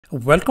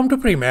Welcome to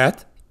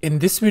PreMath. In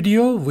this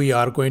video, we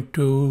are going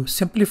to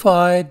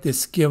simplify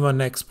this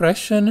given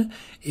expression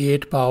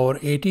 8 power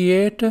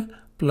 88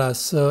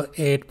 plus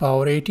 8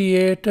 power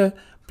 88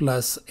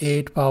 plus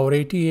 8 power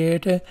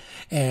 88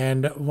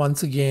 and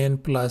once again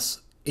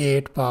plus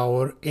 8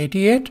 power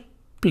 88.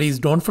 Please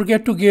don't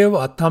forget to give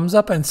a thumbs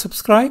up and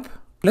subscribe.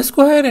 Let's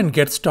go ahead and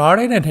get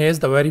started, and here's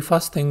the very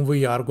first thing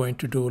we are going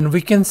to do. And we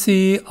can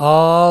see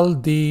all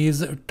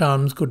these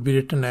terms could be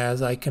written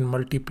as I can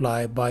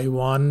multiply by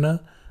 1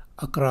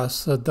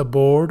 across the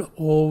board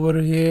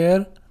over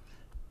here,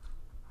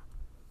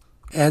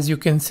 as you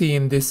can see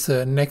in this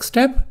next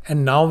step.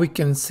 And now we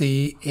can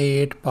see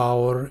 8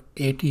 power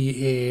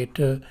 88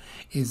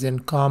 is in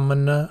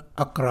common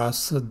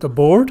across the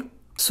board.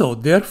 So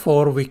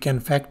therefore we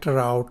can factor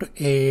out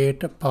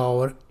 8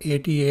 power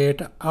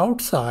 88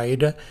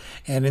 outside,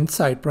 and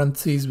inside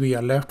parentheses we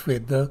are left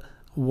with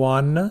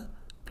 1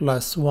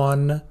 plus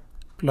 1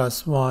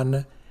 plus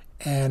 1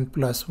 and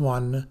plus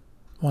 1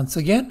 once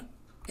again.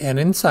 And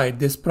inside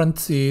this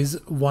parentheses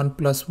 1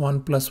 plus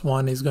 1 plus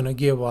 1 is going to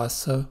give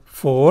us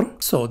 4.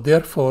 So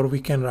therefore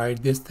we can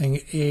write this thing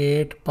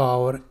 8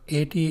 power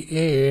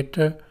 88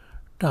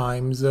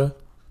 times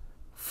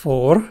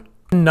 4.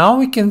 Now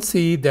we can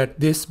see that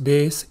this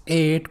base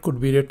 8 could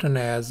be written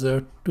as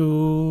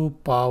 2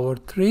 power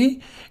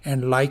 3,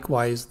 and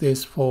likewise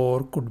this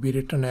 4 could be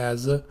written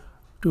as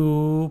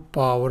 2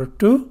 power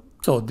 2.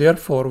 So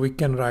therefore we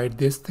can write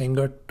this thing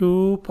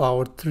 2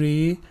 power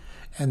 3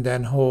 and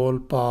then whole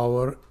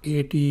power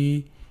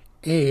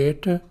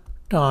 88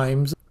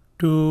 times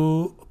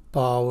 2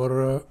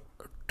 power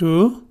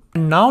 2.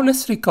 Now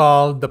let's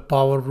recall the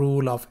power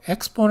rule of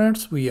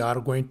exponents we are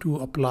going to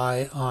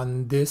apply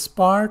on this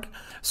part.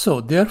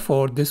 So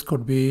therefore this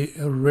could be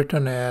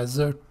written as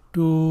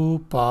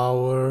 2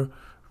 power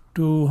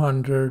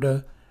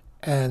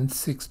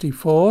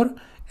 264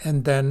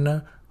 and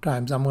then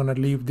times, I'm going to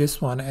leave this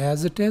one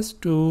as it is,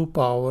 2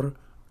 power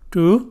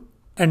 2.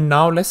 And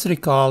now let's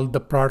recall the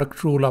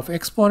product rule of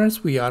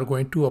exponents we are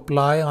going to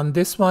apply on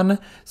this one.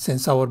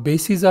 Since our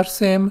bases are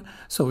same,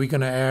 so we're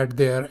going to add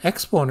their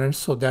exponents.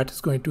 So that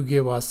is going to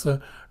give us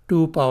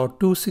 2 power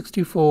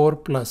 264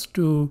 plus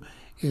 2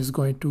 is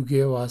going to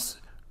give us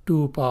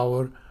 2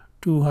 power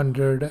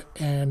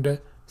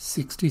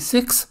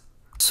 266.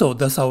 So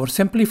thus our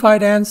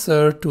simplified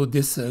answer to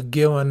this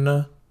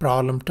given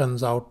problem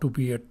turns out to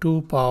be a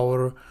 2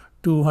 power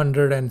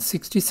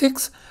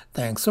 266.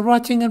 Thanks for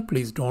watching, and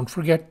please don't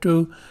forget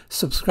to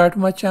subscribe to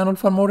my channel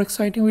for more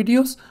exciting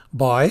videos.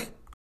 Bye.